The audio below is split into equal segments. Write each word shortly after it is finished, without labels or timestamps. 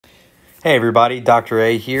Hey everybody, Dr.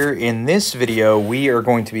 A here. In this video, we are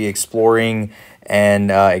going to be exploring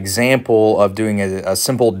an example of doing a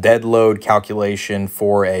simple dead load calculation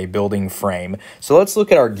for a building frame. So let's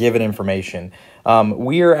look at our given information.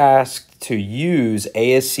 We are asked to use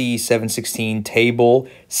ASCE 716 table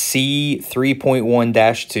C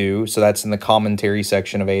 3.1-2, so that's in the commentary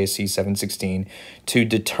section of ASCE 716, to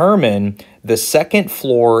determine the second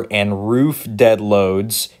floor and roof dead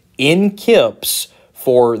loads in kips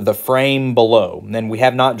for the frame below. And we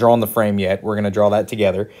have not drawn the frame yet. We're going to draw that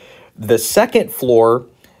together. The second floor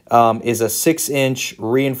is a 6-inch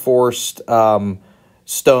reinforced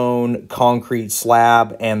stone concrete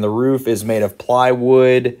slab, and the roof is made of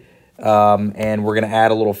plywood. And we're going to add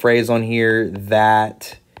a little phrase on here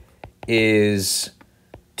that is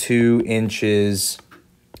 2 inches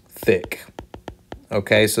thick.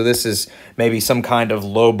 Okay, so this is maybe some kind of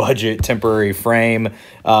low-budget temporary frame,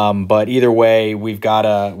 but either way, we've got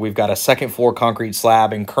a second floor concrete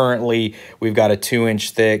slab, and currently we've got a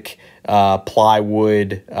 2-inch thick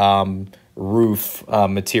plywood roof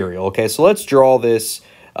material. Okay, so let's draw this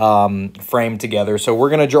frame together. So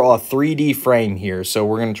we're going to draw a 3D frame here. So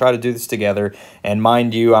we're going to try to do this together. And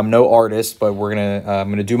mind you, I'm no artist, but I'm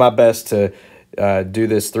gonna do my best to do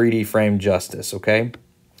this 3D frame justice. Okay,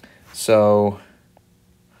 so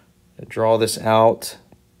draw this out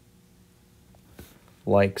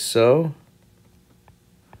like so.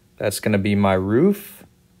 That's going to be my roof.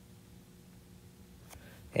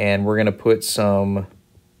 And we're going to put some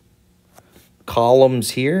columns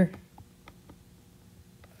here.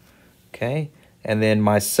 Okay. And then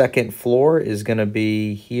my second floor is going to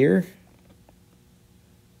be here.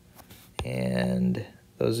 And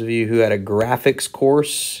those of you who had a graphics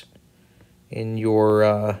course in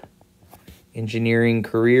your engineering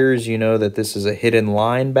careers, you know that this is a hidden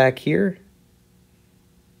line back here.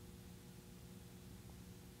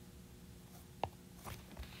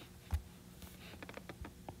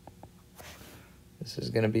 This is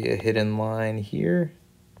going to be a hidden line here.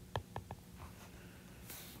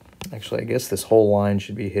 Actually, I guess this whole line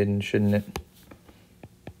should be hidden, shouldn't it?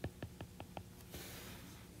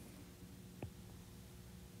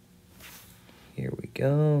 Here we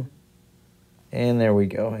go. And there we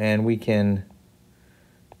go. And we can,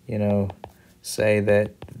 you know, say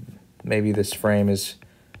that maybe this frame is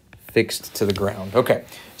fixed to the ground. Okay,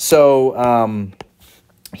 so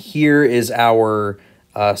here is our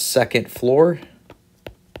second floor.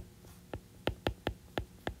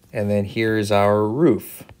 And then here's our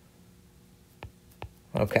roof.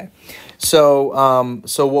 Okay, so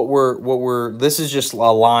this is just a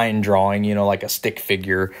line drawing, you know, like a stick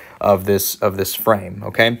figure of this frame.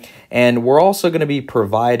 Okay, and we're also going to be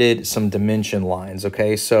provided some dimension lines.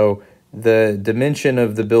 Okay, so the dimension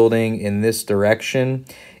of the building in this direction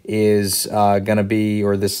is going to be,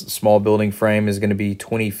 or this small building frame is going to be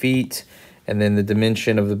 20 feet, and then the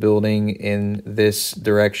dimension of the building in this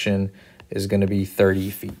direction is going to be 30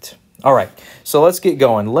 feet. All right, so let's get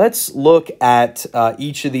going. Let's look at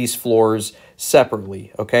each of these floors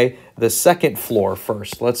separately, okay? The second floor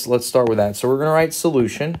first. Let's start with that. So we're going to write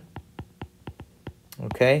solution,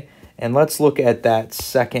 okay? And let's look at that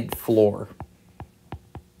second floor.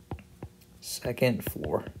 Second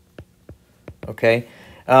floor, okay?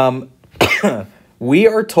 We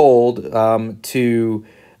are told to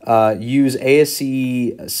use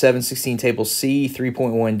ASCE 716 table C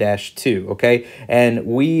 3.1-2, okay? And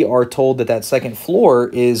we are told that that second floor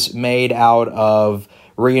is made out of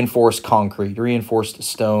reinforced concrete, reinforced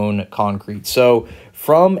stone concrete. So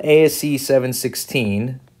from ASCE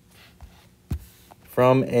 716,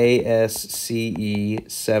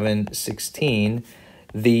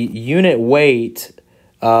 the unit weight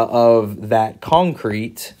of that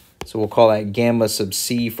concrete, so we'll call that gamma sub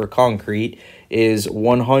C for concrete, is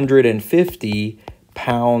 150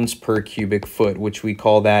 pounds per cubic foot, which we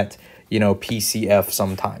call that, you know, PCF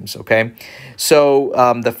sometimes, okay? So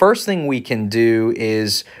the first thing we can do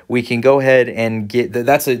is we can go ahead and get,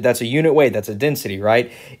 that's a unit weight, that's a density, right?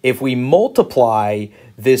 If we multiply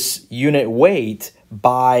this unit weight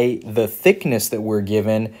by the thickness that we're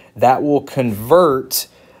given, that will convert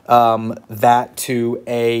that to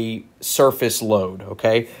a surface load,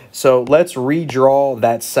 okay? So let's redraw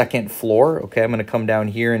that second floor, okay? I'm going to come down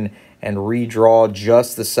here and redraw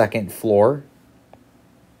just the second floor,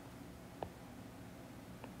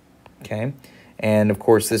 okay? And of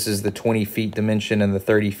course, this is the 20 feet dimension and the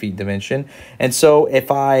 30 feet dimension. And so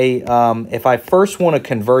if I first want to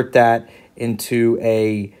convert that into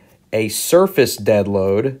a surface dead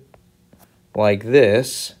load like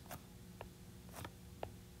this,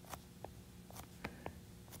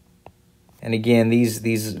 and again, these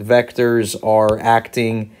vectors are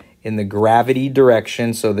acting in the gravity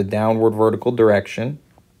direction, so the downward vertical direction.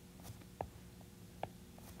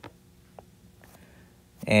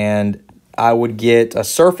 And I would get a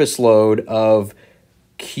surface load of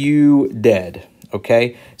Q dead,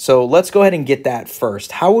 okay? So let's go ahead and get that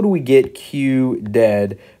first. How would we get Q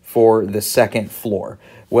dead for the second floor?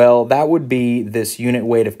 Well, that would be this unit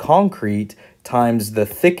weight of concrete times the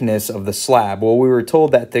thickness of the slab. Well, we were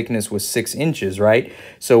told that thickness was 6 inches, right?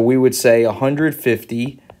 So we would say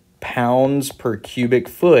 150 pounds per cubic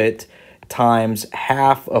foot times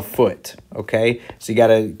half a foot, okay? So you got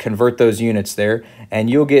to convert those units there, and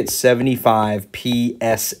you'll get 75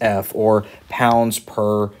 PSF, or pounds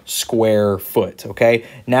per square foot, okay?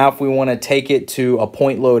 Now, if we want to take it to a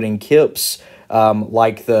point load in kips,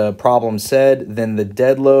 like the problem said, then the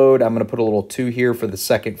dead load, I'm going to put a little 2 here for the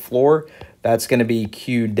second floor. That's going to be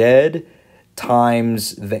Q dead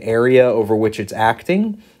times the area over which it's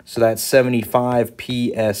acting. So that's 75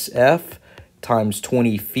 PSF times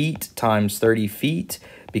 20 feet times 30 feet,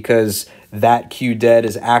 because that Q dead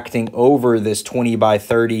is acting over this 20 by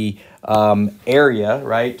 30 area,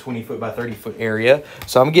 right? 20 foot by 30 foot area.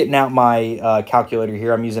 So I'm getting out my calculator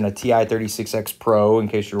here. I'm using a TI-36X Pro, in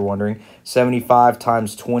case you're wondering. 75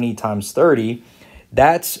 times 20 times 30,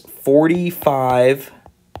 that's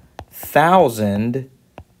 45,000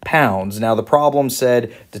 pounds. Now the problem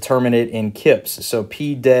said determine it in kips. So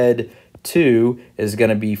P dead 2 is going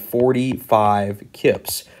to be 45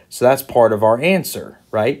 kips. So that's part of our answer,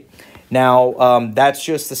 right? Now, that's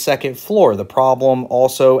just the second floor. The problem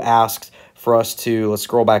also asked for us to, let's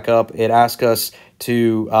scroll back up, it asked us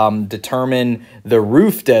to determine the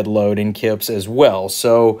roof dead load in kips as well.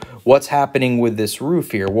 So what's happening with this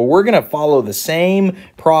roof here? Well, we're going to follow the same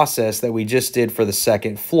process that we just did for the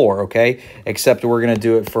second floor, okay? Except we're going to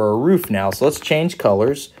do it for a roof now. So let's change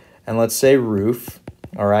colors, and let's say roof.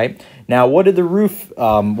 All right. Now, what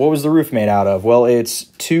was the roof made out of? Well, it's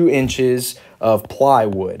 2 inches of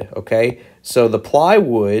plywood. Okay. So the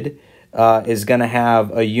plywood is going to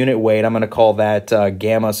have a unit weight. I'm going to call that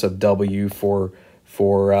gamma sub W for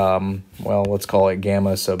well, let's call it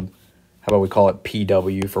gamma sub, how about we call it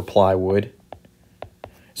PW for plywood.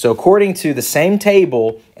 So according to the same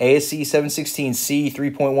table, ASCE 716C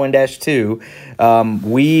 3.1-2,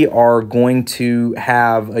 we are going to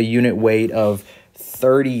have a unit weight of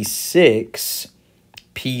 36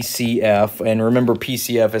 PCF, and remember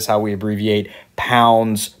PCF is how we abbreviate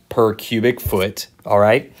pounds per cubic foot, all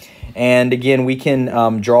right? And again, we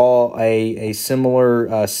can draw a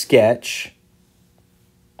similar sketch.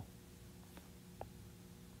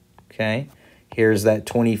 Okay, here's that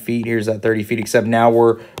 20 feet, here's that 30 feet, except now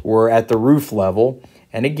we're at the roof level.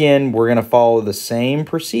 And again, we're gonna follow the same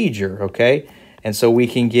procedure, okay? And so we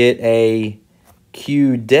can get a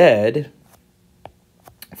Q dead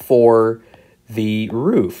for the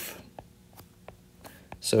roof.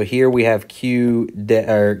 So here we have Q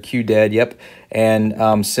dead, yep.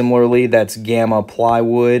 And similarly, that's gamma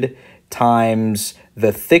plywood times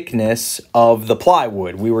the thickness of the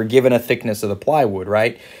plywood. We were given a thickness of the plywood,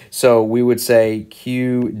 right? So we would say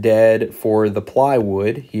Q dead for the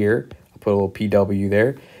plywood here, I'll put a little PW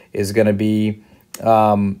there, is going to be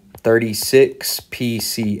 36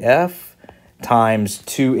 PCF times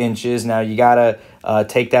 2 inches. Now you got to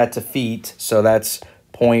take that to feet, so that's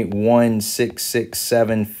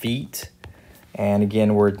 0.1667 feet. And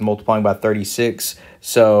again, we're multiplying by 36,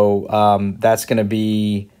 so that's going to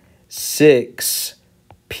be 6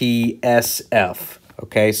 PSF.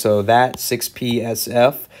 Okay, so that 6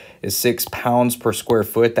 PSF is 6 pounds per square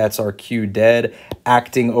foot. That's our Q dead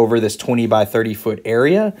acting over this 20 by 30 foot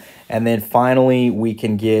area. And then finally, we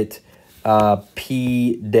can get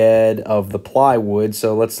P dead of the plywood.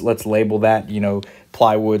 So let's label that,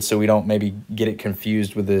 plywood, so we don't maybe get it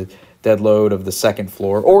confused with the dead load of the second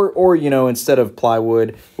floor. Or instead of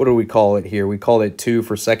plywood, what do we call it here? We call it 2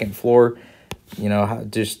 for second floor.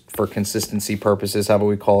 Just for consistency purposes, how about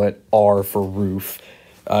we call it R for roof?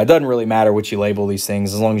 It doesn't really matter what you label these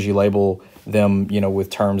things, as long as you label them, with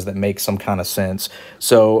terms that make some kind of sense.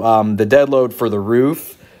 So the dead load for the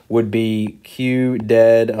roof would be Q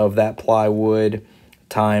dead of that plywood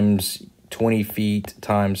times 20 feet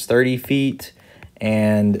times 30 feet.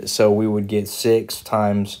 And so we would get 6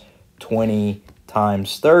 times 20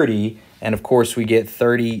 times 30. And of course, we get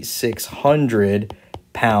 3,600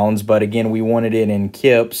 pounds. But again, we wanted it in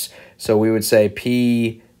kips. So we would say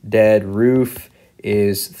P dead roof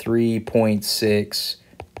is 3.6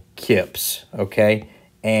 kips. Okay.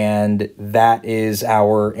 And that is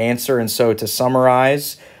our answer. And so to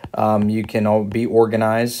summarize, you can all be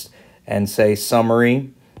organized and say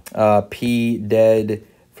summary. P dead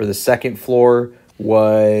for the second floor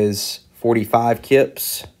was 45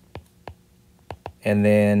 kips. and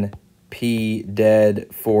then P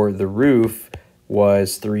dead for the roof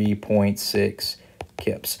was 3.6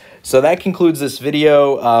 kips. So that concludes this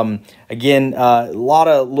video. Again, a lot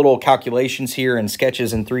of little calculations here and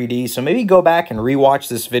sketches in 3D. So maybe go back and rewatch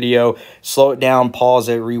this video, slow it down, pause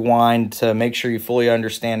it, rewind to make sure you fully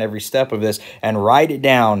understand every step of this, and write it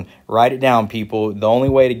down. Write it down, people. The only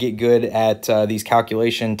way to get good at these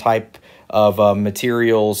calculation type of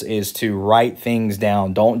materials is to write things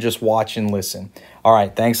down. Don't just watch and listen. All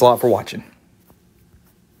right, thanks a lot for watching.